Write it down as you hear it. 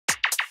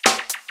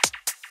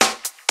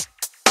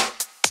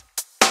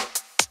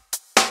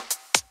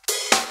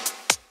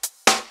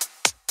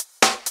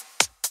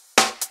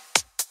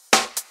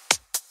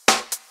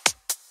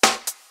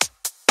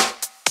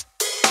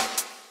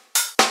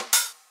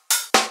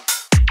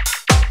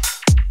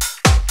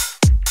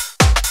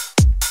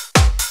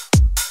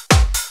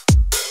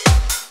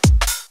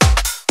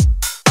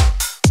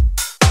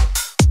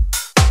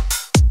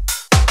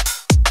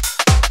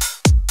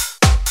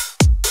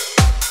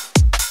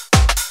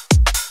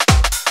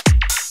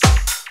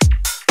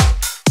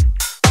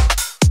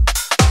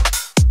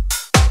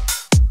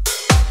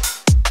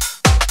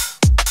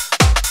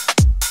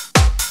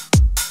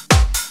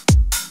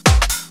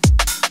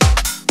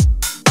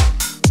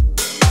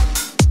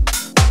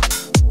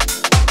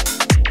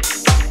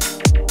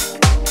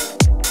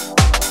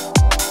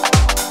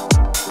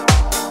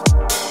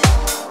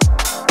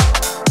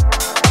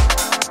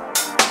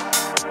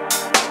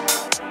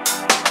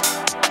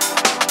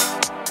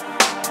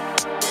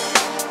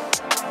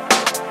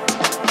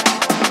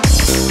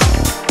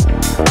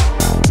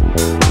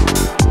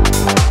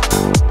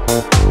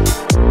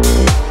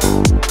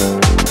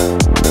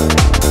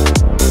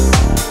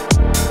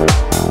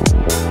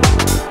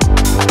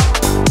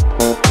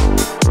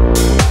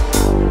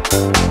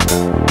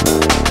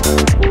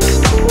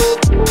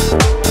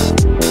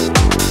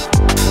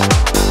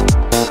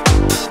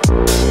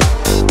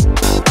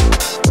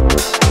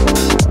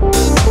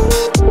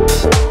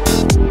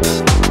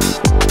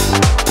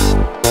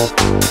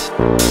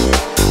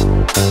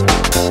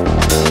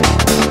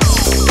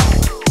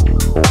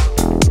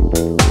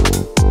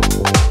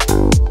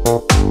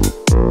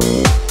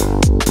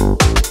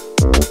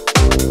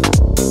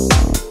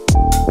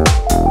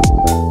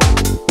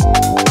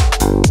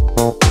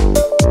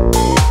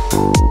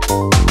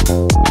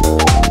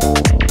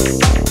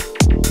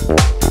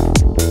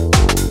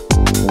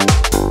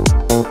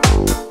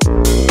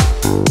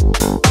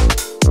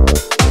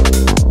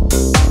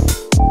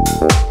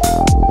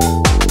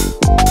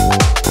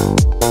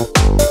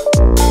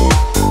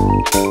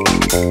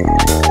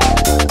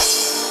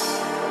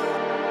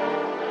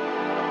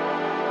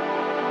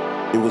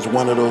was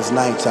one of those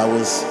nights I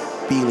was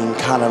feeling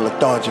kind of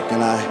lethargic,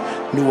 and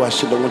I knew I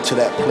shouldn't have went to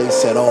that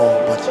place at all,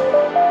 but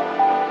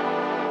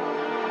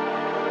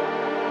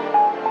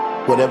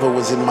whatever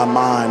was in my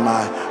mind,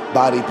 my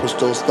body pushed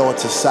those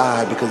thoughts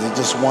aside because it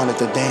just wanted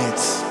to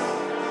dance.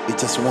 It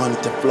just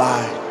wanted to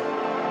fly.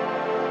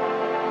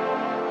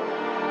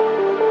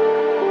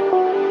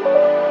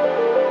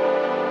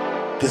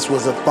 This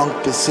was a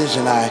funk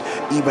decision. I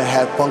even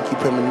had funky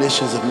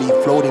premonitions of me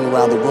floating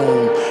around the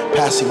room,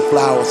 passing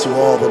flowers to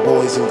all the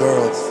boys and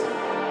girls.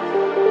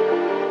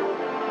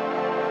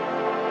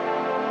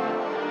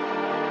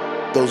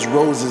 Those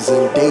roses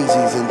and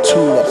daisies and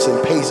tulips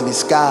and paisley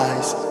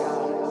skies.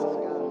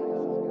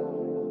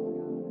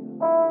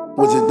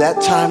 Was it that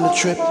time to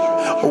trip?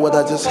 Or was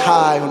I just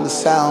high on the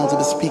sounds of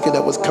the speaker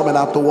that was coming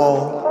out the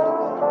wall?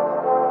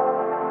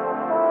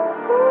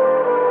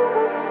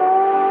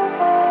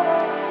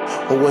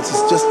 Or was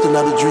this just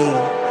another dream?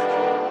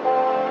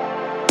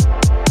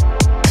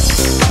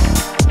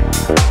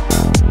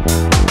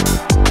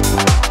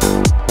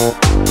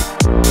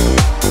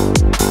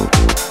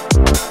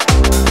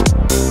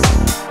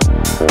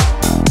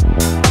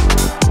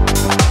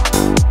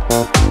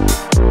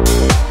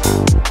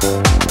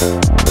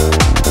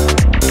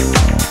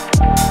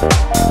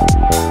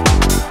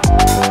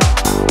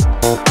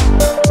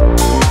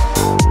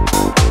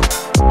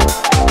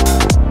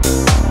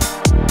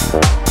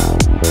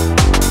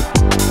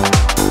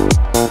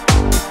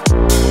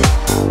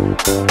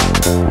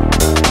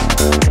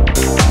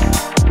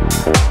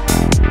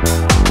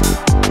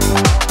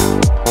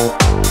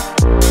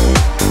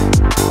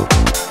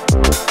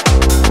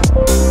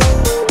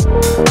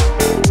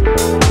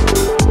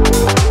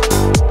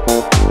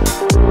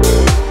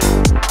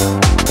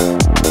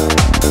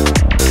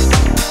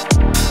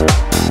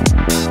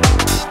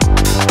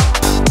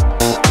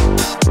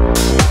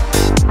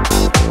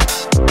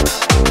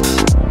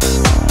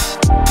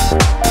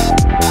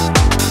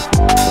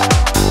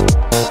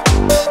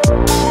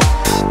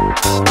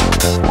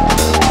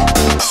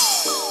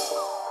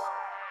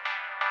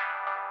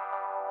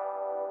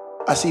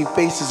 I see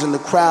faces in the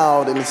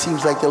crowd and it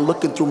seems like they're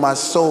looking through my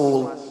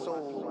soul.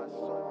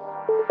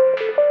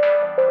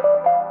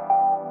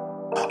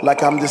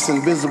 Like I'm this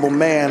invisible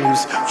man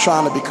who's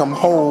trying to become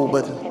whole,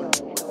 but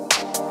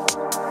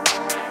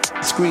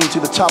scream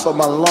to the top of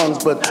my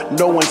lungs, but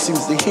no one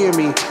seems to hear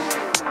me.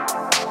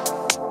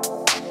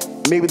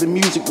 Maybe the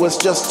music was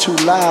just too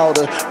loud,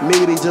 or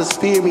maybe they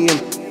just fear me,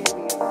 and